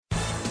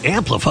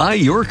Amplify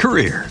your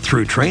career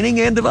through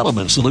training and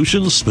development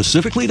solutions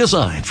specifically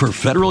designed for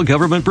federal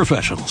government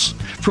professionals.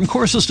 From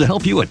courses to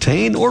help you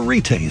attain or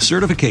retain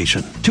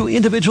certification, to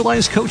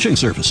individualized coaching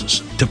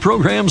services, to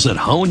programs that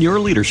hone your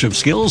leadership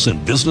skills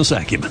and business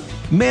acumen,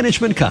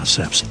 Management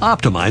Concepts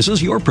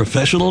optimizes your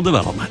professional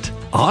development.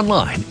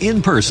 Online,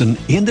 in person,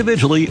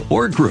 individually,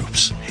 or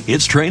groups,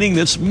 it's training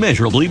that's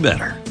measurably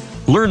better.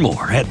 Learn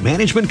more at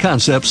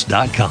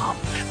managementconcepts.com.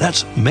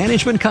 That's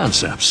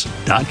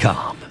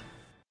managementconcepts.com.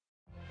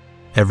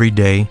 Every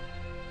day,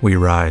 we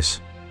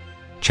rise,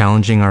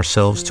 challenging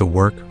ourselves to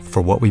work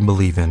for what we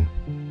believe in.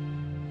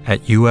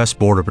 At U.S.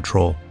 Border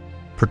Patrol,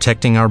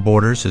 protecting our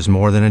borders is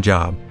more than a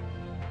job.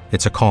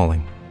 It's a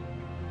calling.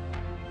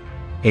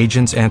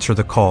 Agents answer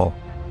the call,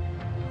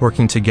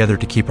 working together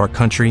to keep our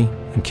country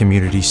and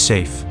communities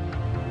safe.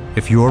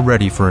 If you're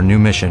ready for a new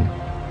mission,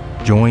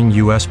 join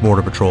U.S.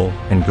 Border Patrol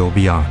and go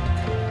beyond.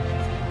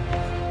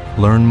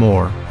 Learn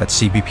more at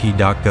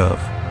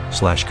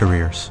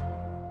cbp.gov/careers.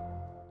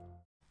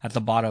 At the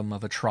bottom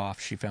of a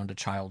trough, she found a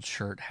child's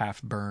shirt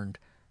half burned,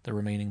 the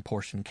remaining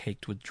portion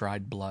caked with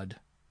dried blood.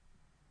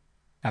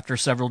 After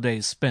several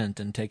days spent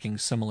in taking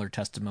similar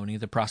testimony,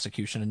 the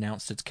prosecution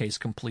announced its case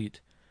complete,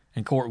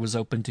 and court was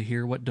open to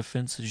hear what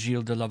defense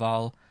Gilles de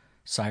Laval,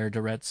 Sire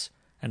de Retz,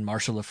 and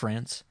Marshal of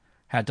France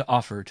had to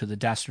offer to the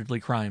dastardly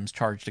crimes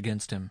charged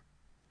against him.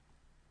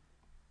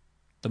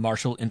 The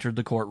marshal entered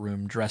the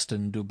courtroom dressed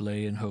in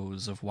doublet and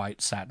hose of white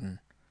satin,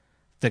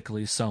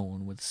 thickly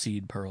sewn with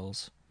seed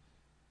pearls.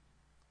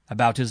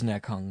 About his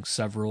neck hung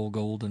several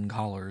golden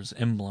collars,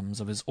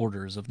 emblems of his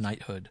orders of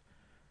knighthood.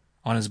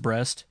 On his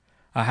breast,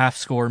 a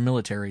half-score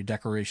military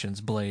decorations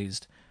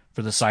blazed,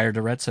 for the Sire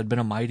de Retz had been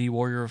a mighty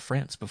warrior of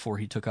France before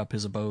he took up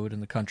his abode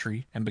in the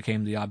country and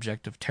became the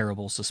object of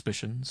terrible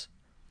suspicions.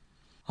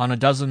 On a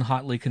dozen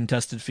hotly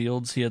contested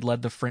fields he had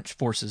led the French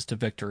forces to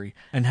victory,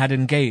 and had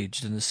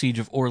engaged in the siege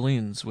of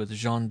Orleans with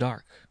Jeanne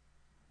d'Arc,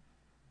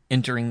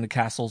 entering the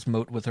castle's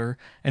moat with her,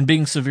 and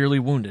being severely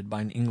wounded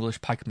by an English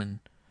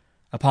pikeman.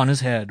 Upon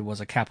his head was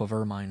a cap of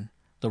ermine,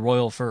 the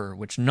royal fur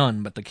which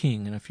none but the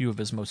king and a few of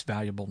his most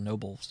valuable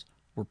nobles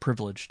were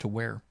privileged to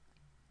wear.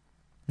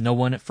 No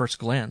one at first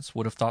glance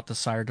would have thought the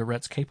Sire de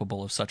Retz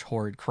capable of such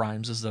horrid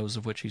crimes as those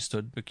of which he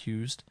stood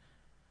accused.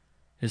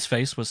 His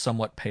face was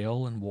somewhat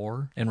pale and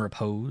wore, in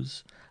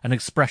repose, an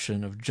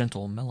expression of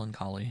gentle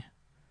melancholy.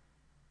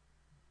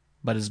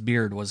 But his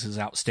beard was his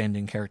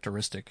outstanding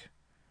characteristic.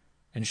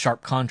 In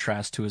sharp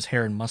contrast to his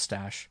hair and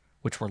mustache,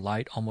 which were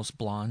light, almost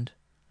blonde,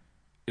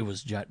 it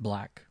was jet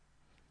black.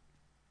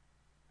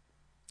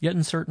 Yet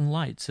in certain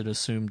lights it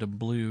assumed a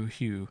blue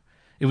hue.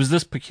 It was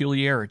this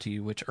peculiarity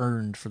which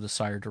earned for the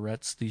Sire de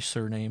Retz the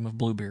surname of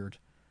Bluebeard,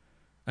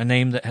 a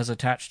name that has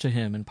attached to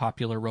him in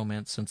popular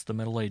romance since the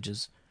Middle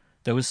Ages,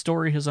 though his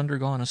story has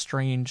undergone a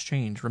strange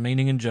change,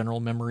 remaining in general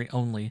memory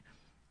only,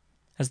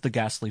 as the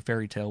ghastly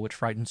fairy tale which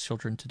frightens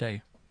children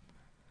today.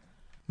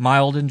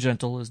 Mild and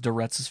gentle as de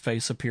Retz's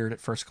face appeared at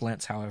first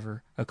glance,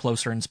 however, a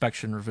closer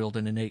inspection revealed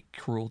an innate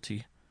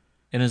cruelty.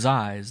 In his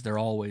eyes there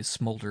always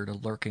smoldered a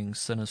lurking,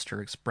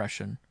 sinister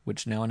expression,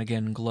 which now and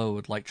again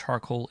glowed like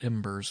charcoal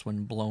embers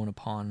when blown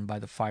upon by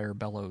the fire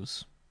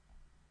bellows.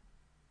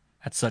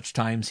 At such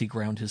times he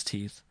ground his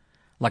teeth,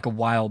 like a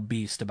wild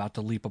beast about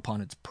to leap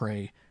upon its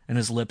prey, and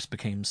his lips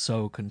became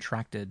so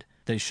contracted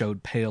they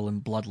showed pale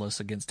and bloodless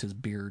against his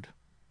beard.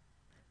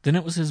 Then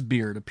it was his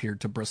beard appeared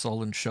to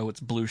bristle and show its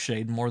blue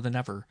shade more than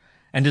ever,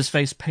 and his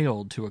face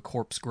paled to a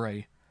corpse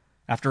gray.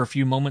 After a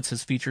few moments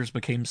his features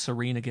became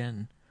serene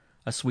again.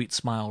 A sweet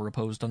smile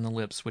reposed on the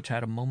lips which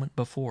had a moment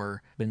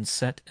before been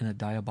set in a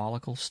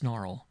diabolical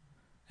snarl,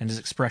 and his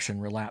expression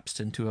relapsed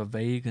into a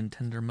vague and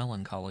tender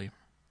melancholy.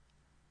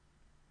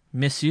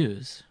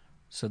 "Messieurs,"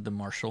 said the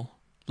marshal,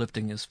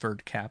 lifting his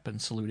furred cap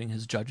and saluting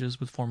his judges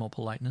with formal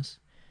politeness,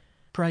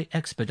 "pray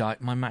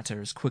expedite my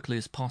matter as quickly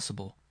as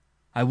possible.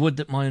 I would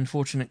that my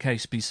unfortunate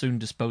case be soon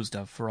disposed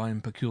of, for I am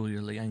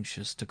peculiarly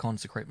anxious to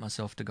consecrate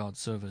myself to God's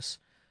service.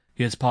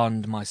 He has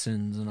pardoned my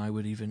sins, and I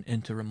would even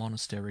enter a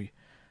monastery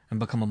and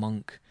become a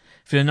monk.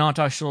 Fear not,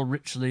 I shall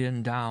richly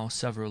endow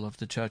several of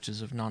the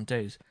churches of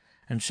Nantes,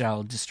 and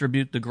shall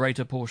distribute the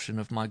greater portion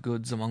of my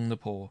goods among the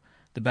poor,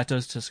 the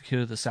better to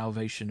secure the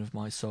salvation of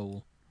my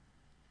soul."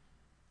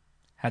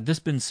 Had this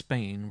been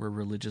Spain, where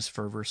religious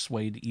fervor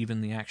swayed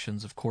even the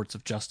actions of courts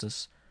of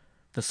justice,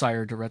 the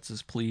Sire de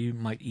Retz's plea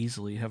might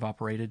easily have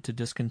operated to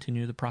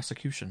discontinue the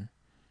prosecution.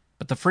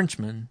 But the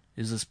Frenchman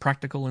is as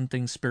practical in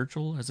things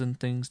spiritual as in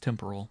things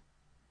temporal.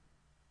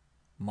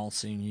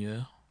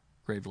 "Monseigneur,"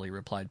 gravely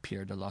replied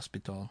Pierre de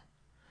l'Hospital,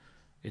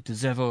 "it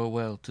is ever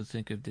well to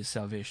think of the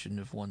salvation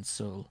of one's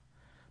soul,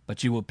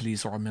 but you will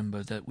please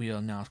remember that we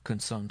are now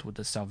concerned with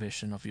the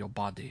salvation of your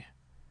body."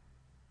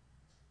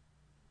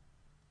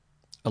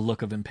 A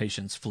look of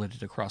impatience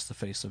flitted across the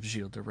face of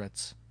Gilles de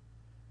Retz.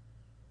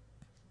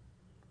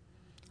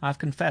 "I have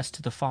confessed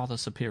to the Father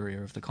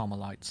Superior of the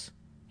Carmelites,"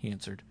 he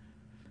answered.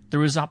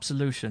 "Through his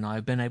absolution I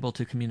have been able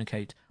to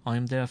communicate. I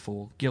am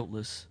therefore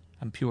guiltless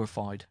and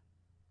purified."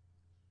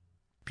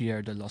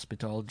 Pierre de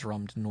l'Hospital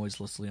drummed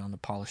noiselessly on the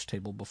polished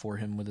table before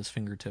him with his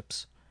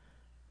fingertips.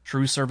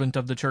 True servant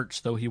of the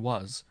church though he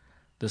was,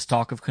 this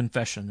talk of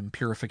confession and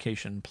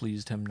purification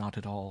pleased him not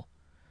at all.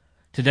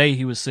 Today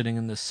he was sitting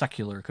in the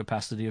secular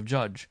capacity of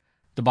judge.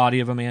 The body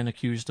of a man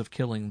accused of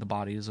killing the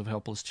bodies of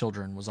helpless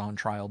children was on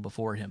trial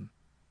before him.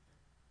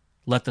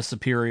 Let the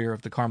superior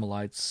of the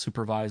Carmelites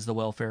supervise the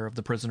welfare of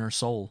the prisoner's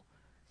soul.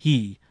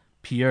 He,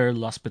 Pierre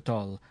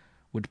L'Hospital,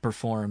 would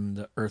perform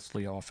the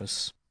earthly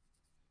office.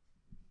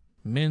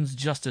 "Men's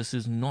justice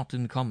is not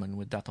in common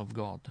with that of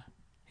God,"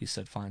 he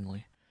said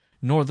finally.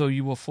 "Nor though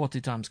you were 40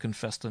 times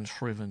confessed and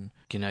shriven,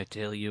 can I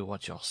tell you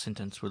what your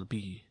sentence will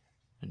be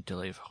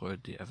until I have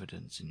heard the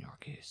evidence in your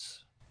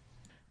case.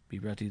 Be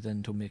ready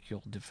then to make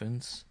your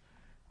defense,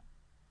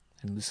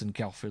 and listen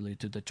carefully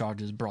to the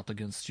charges brought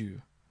against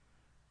you."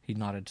 He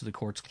nodded to the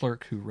court's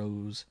clerk, who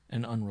rose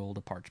and unrolled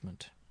a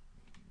parchment.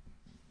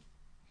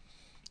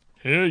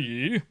 "Hear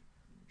ye,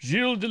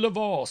 Gilles de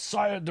Laval,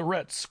 Sire de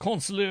Retz,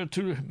 Consular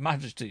to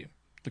Majesty,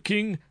 the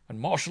King and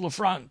Marshal of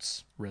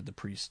France," read the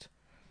priest.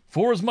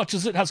 "Forasmuch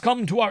as it has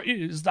come to our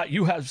ears that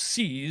you have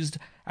seized,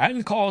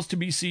 and caused to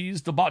be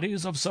seized, the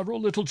bodies of several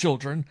little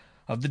children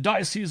of the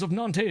Diocese of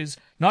Nantes,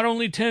 not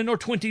only 10 or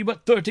 20,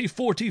 but 30,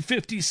 40,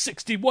 50,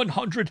 60,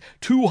 100,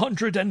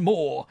 200, and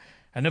more,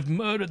 and have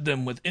murdered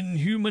them with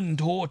inhuman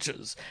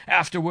tortures,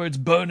 afterwards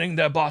burning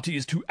their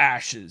bodies to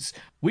ashes.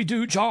 We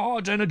do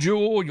charge and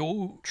adjure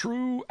your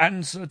true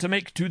answer to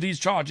make to these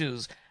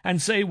charges,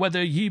 and say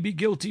whether ye be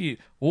guilty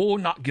or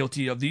not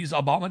guilty of these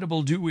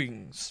abominable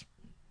doings."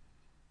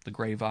 The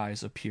grave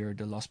eyes of Pierre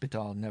de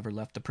l'Hospital never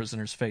left the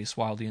prisoner's face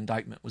while the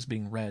indictment was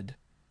being read.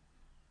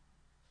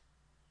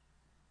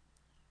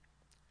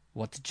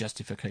 "What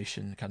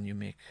justification can you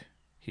make?"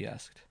 he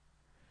asked.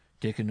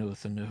 "Take an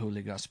oath in the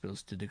Holy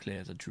Gospels to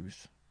declare the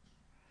truth."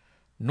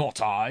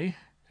 "Not I!"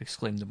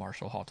 exclaimed the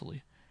marshal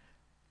haughtily.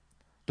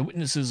 "The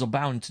witnesses are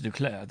bound to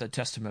declare their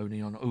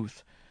testimony on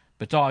oath,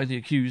 but I, the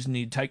accused,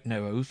 need take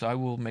no oath. I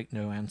will make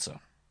no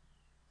answer."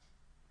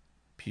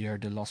 Pierre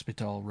de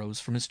l'Hospital rose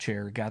from his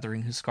chair,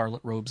 gathering his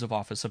scarlet robes of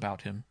office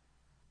about him.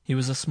 He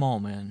was a small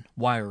man,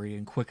 wiry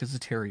and quick as a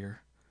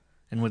terrier,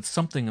 and with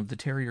something of the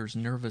terrier's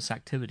nervous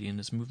activity in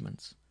his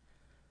movements.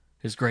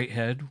 His great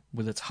head,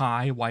 with its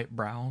high, white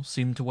brow,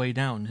 seemed to weigh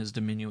down his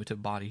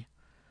diminutive body.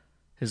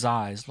 His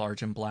eyes,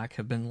 large and black,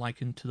 have been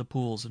likened to the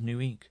pools of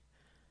new ink,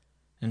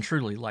 and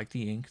truly, like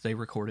the ink, they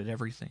recorded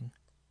everything.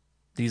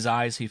 These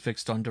eyes he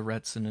fixed on de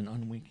Retz in an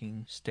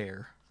unwinking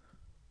stare.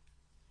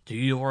 "Do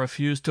you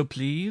refuse to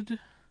plead?"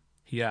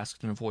 he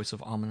asked in a voice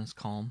of ominous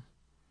calm.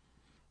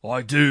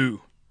 "I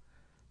do,"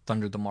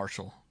 thundered the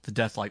marshal, the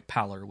death-like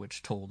pallor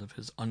which told of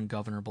his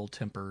ungovernable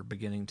temper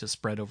beginning to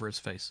spread over his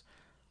face.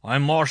 "I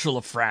am Marshal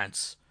of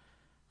France.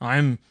 I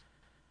am—"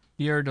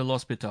 Pierre de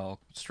l'Hospital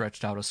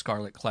stretched out a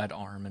scarlet-clad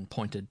arm and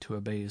pointed to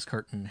a baize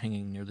curtain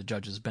hanging near the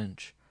judge's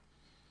bench.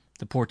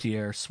 The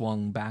portière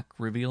swung back,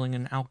 revealing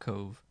an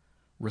alcove,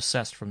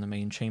 recessed from the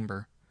main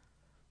chamber.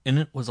 In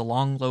it was a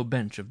long, low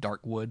bench of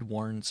dark wood,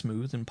 worn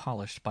smooth and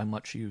polished by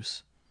much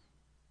use.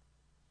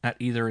 At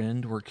either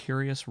end were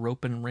curious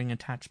rope and ring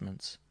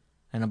attachments,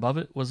 and above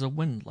it was a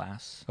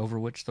windlass over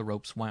which the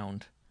ropes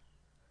wound.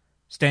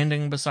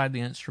 Standing beside the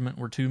instrument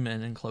were 2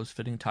 men in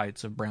close-fitting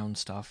tights of brown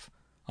stuff,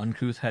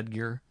 uncouth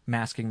headgear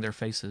masking their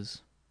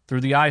faces. Through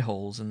the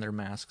eye-holes in their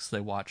masks they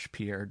watched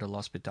Pierre de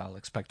l'Hospital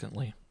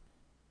expectantly.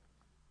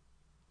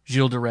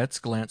 Gilles de Retz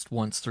glanced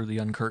once through the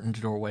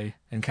uncurtained doorway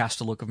and cast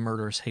a look of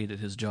murderous hate at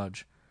his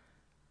judge.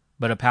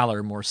 But a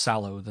pallor more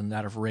sallow than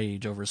that of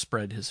rage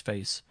overspread his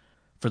face,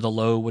 for the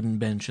low wooden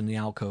bench in the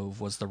alcove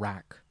was the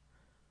rack,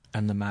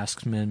 and the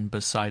masked men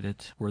beside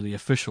it were the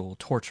official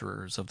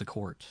torturers of the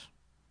court.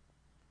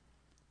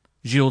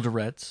 Gilles de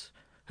Retz,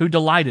 who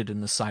delighted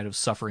in the sight of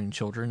suffering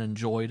children and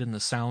joyed in the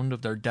sound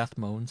of their death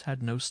moans,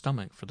 had no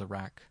stomach for the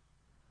rack.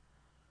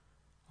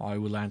 "I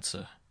will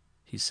answer,"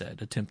 he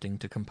said, attempting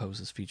to compose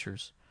his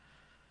features.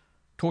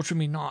 "Torture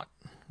me not,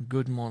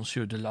 good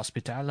Monsieur de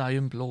l'Hospital, I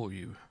implore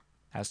you.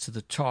 As to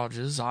the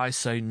charges, I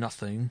say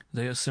nothing.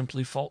 They are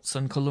simply false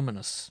and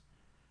calumnious."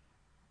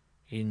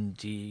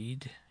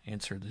 "Indeed,"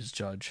 answered his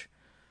judge.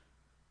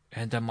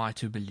 "And am I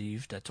to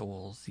believe that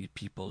all the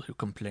people who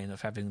complain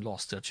of having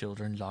lost their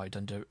children lied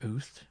under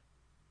oath?"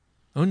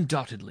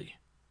 "Undoubtedly,"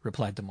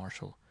 replied the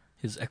marshal,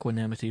 his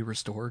equanimity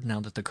restored now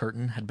that the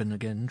curtain had been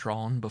again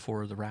drawn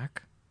before the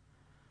rack.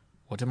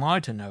 "What am I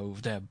to know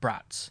of their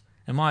brats?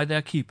 Am I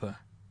their keeper?"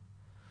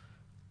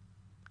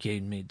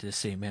 "Cain made the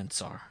same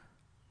answer,"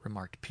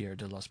 remarked Pierre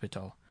de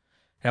l'Hospital.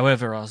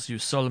 "However, as you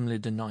solemnly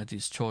deny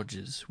these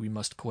charges, we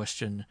must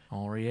question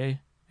Henriet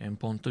and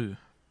Pontou."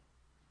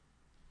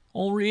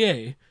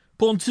 "Henriet?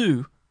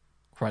 Pontou?"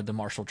 cried the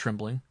marshal,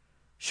 trembling.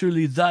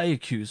 "Surely they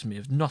accuse me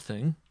of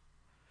nothing."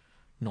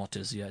 "Not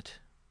as yet.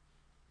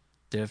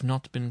 They have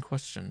not been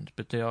questioned,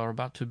 but they are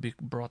about to be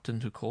brought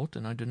into court,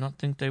 and I do not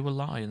think they will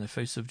lie in the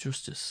face of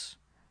justice."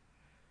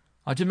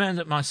 "I demand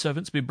that my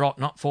servants be brought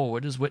not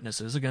forward as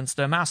witnesses against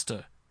their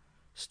master,"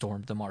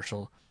 stormed the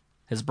marshal,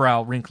 his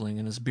brow wrinkling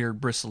and his beard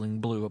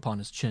bristling blue upon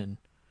his chin.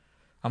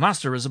 "A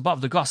master is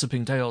above the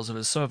gossiping tales of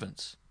his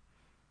servants."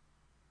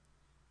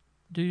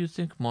 "Do you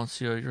think,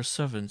 monsieur, your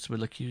servants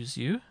will accuse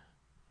you?"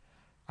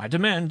 I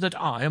demand that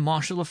I, a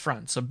Marshal of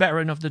France, a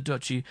Baron of the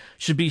Duchy,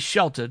 should be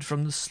sheltered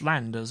from the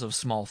slanders of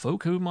small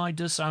folk whom I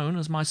disown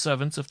as my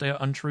servants if they are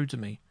untrue to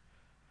me.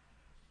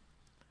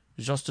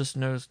 Justice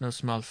knows no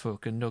small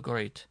folk and no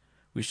great.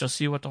 We shall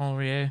see what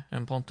Henriet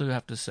and Ponthieu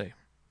have to say.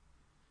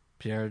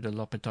 Pierre de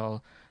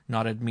l'Hôpital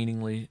nodded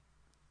meaningly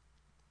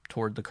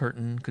toward the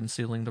curtain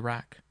concealing the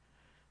rack.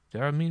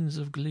 There are means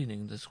of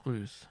gleaning this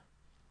truth.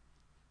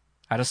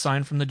 At a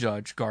sign from the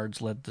judge,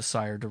 guards led the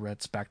Sire de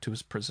Retz back to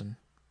his prison.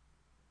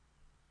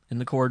 In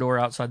the corridor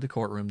outside the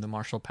courtroom, the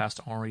marshal passed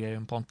Henriet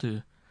and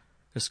Ponthieu,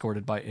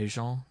 escorted by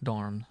agents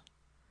d'armes.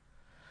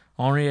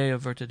 Henriet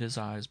averted his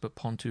eyes, but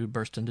Ponthieu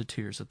burst into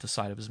tears at the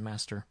sight of his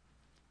master.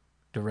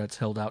 De Retz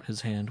held out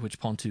his hand, which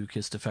Ponthieu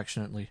kissed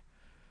affectionately.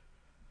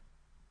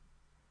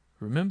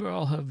 "Remember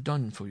all I have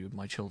done for you,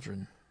 my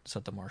children,"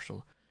 said the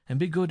marshal, "and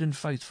be good and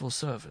faithful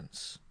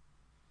servants."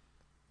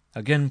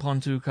 Again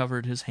Ponthieu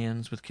covered his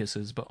hands with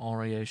kisses, but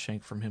Henriet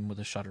shrank from him with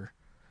a shudder.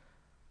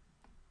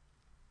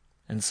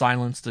 In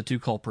silence, the two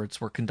culprits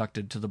were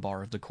conducted to the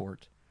bar of the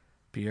court.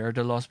 Pierre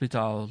de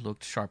l'Hospital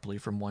looked sharply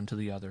from one to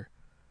the other,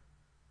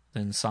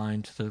 then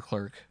signed to the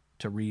clerk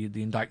to read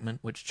the indictment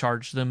which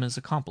charged them as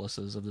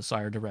accomplices of the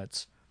Sire de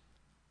Retz.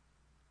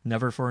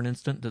 Never for an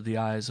instant did the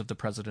eyes of the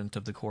president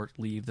of the court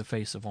leave the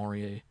face of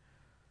Henriet,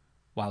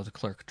 while the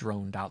clerk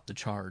droned out the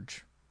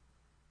charge.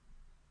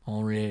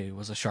 Henriet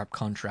was a sharp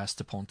contrast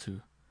to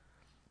Ponthieu.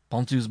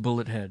 Ponthieu's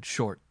bullet head,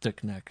 short,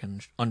 thick neck,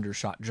 and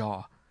undershot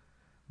jaw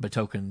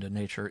betokened a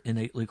nature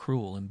innately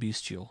cruel and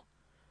bestial.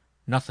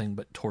 Nothing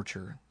but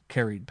torture,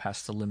 carried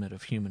past the limit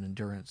of human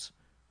endurance,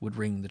 would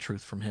wring the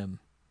truth from him.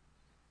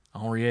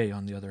 Henriet,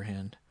 on the other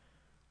hand,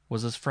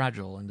 was as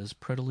fragile and as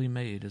prettily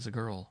made as a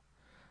girl,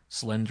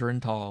 slender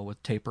and tall,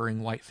 with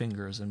tapering white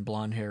fingers and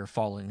blond hair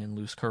falling in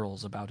loose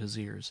curls about his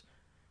ears.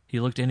 He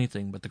looked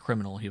anything but the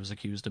criminal he was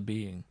accused of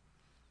being.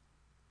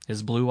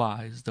 His blue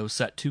eyes, though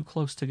set too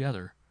close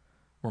together,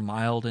 were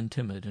mild and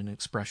timid in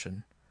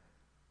expression,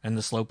 and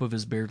the slope of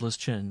his beardless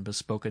chin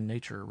bespoke a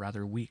nature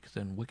rather weak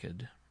than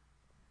wicked.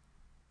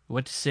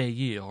 "What say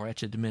ye,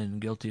 wretched men,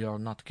 guilty or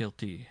not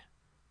guilty?"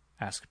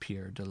 asked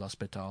Pierre de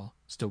l'Hospital,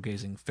 still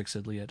gazing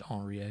fixedly at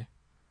Henriet.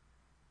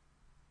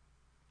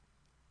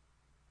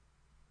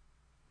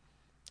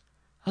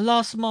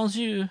 "Alas,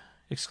 monsieur,"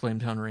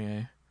 exclaimed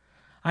Henriet,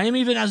 "I am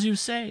even as you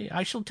say.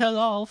 I shall tell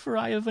all, for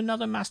I have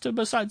another master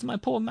besides my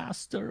poor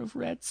master of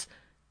Retz,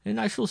 and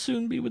I shall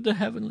soon be with the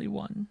heavenly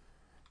one."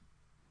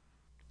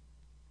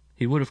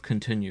 He would have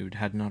continued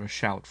had not a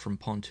shout from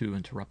Ponthieu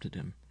interrupted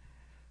him.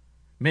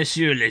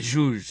 "Messieurs les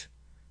juges,"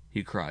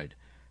 he cried,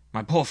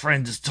 "my poor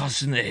friend is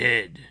tossed in the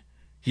head.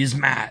 He is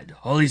mad.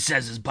 All he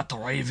says is but the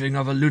raving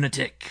of a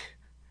lunatic."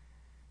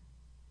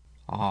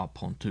 "Ah,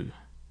 Ponthieu,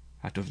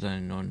 out of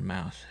thine own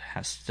mouth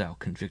hast thou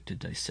convicted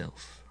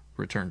thyself,"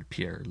 returned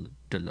Pierre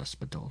de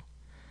l'Hospital.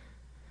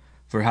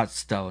 "For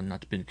hadst thou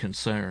not been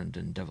concerned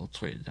in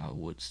deviltry, thou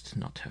wouldst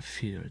not have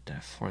feared thy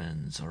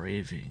friend's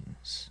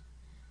ravings.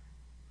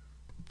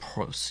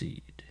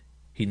 Proceed,"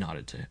 he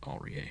nodded to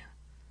Henriet,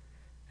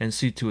 "and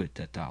see to it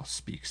that thou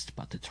speakst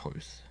but the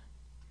truth."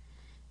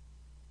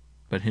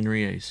 But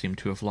Henriet seemed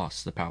to have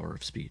lost the power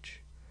of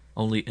speech.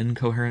 Only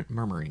incoherent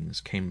murmurings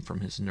came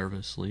from his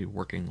nervously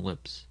working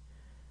lips.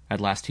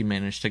 At last he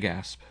managed to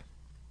gasp.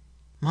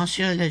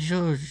 "Monsieur le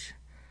juge,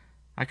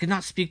 I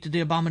cannot speak to the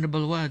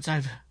abominable words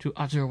I've to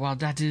utter while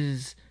that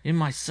is in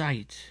my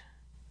sight."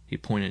 He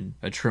pointed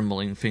a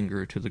trembling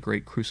finger to the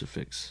great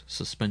crucifix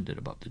suspended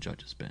above the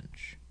judge's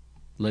bench.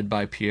 Led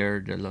by Pierre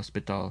de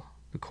l'Hospital,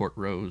 the court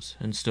rose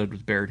and stood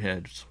with bared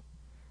heads,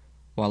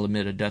 while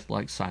amid a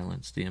death-like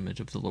silence the image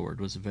of the Lord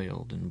was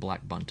veiled in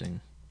black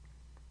bunting.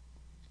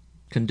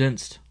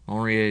 Condensed,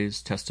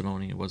 Henriet's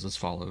testimony was as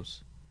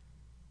follows.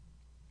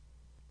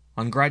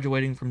 On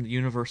graduating from the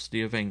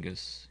University of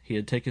Angers, he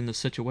had taken the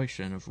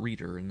situation of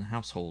reader in the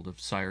household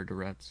of Sire de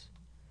Retz.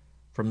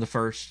 From the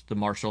first, the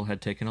marshal had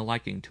taken a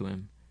liking to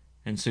him,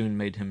 and soon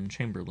made him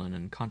chamberlain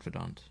and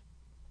confidant.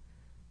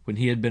 When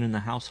he had been in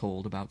the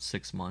household about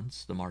 6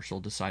 months, the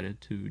marshal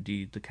decided to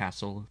deed the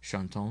castle of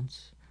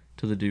Chantonce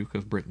to the Duke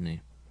of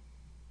Brittany.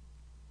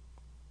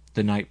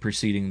 The night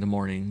preceding the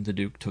morning the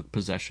Duke took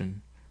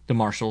possession, the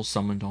marshal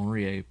summoned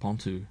Henriet,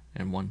 Ponthieu,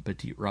 and one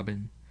Petit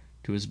Robin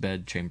to his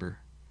bed-chamber.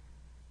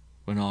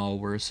 When all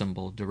were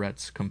assembled, de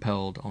Retz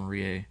compelled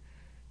Henriet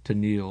to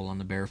kneel on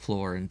the bare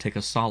floor and take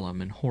a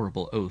solemn and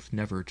horrible oath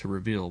never to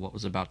reveal what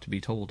was about to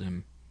be told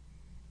him.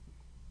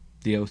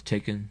 The oath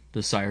taken,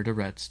 the Sire de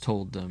Retz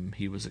told them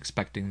he was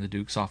expecting the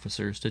Duke's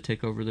officers to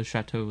take over the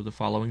chateau the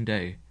following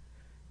day,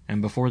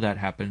 and before that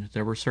happened,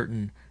 there were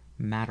certain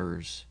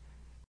matters.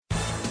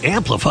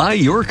 Amplify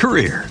your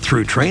career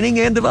through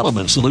training and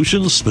development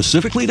solutions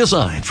specifically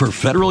designed for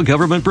federal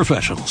government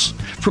professionals.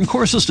 From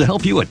courses to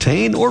help you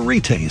attain or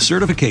retain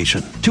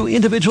certification, to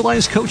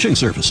individualized coaching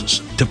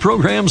services, to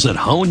programs that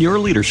hone your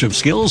leadership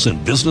skills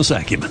and business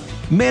acumen,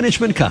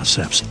 Management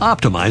Concepts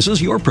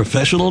optimizes your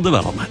professional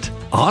development.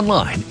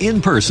 Online,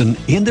 in person,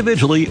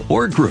 individually,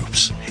 or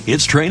groups,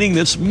 it's training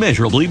that's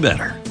measurably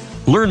better.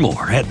 Learn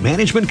more at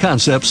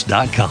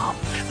managementconcepts.com.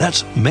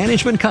 That's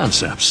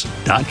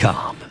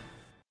managementconcepts.com.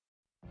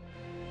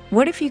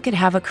 What if you could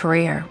have a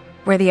career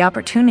where the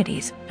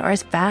opportunities are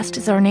as vast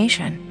as our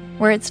nation,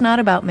 where it's not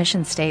about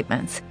mission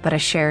statements, but a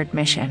shared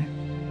mission?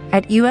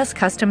 At U.S.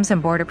 Customs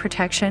and Border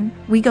Protection,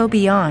 we go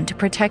beyond to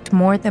protect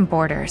more than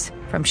borders.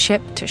 From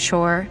ship to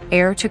shore,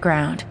 air to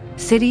ground,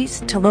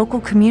 cities to local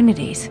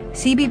communities,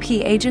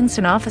 CBP agents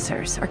and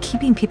officers are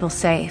keeping people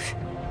safe.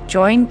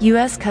 Join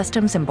U.S.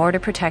 Customs and Border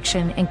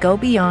Protection and go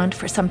beyond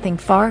for something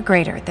far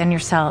greater than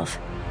yourself.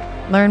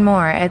 Learn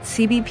more at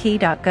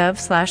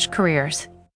cbp.gov/careers.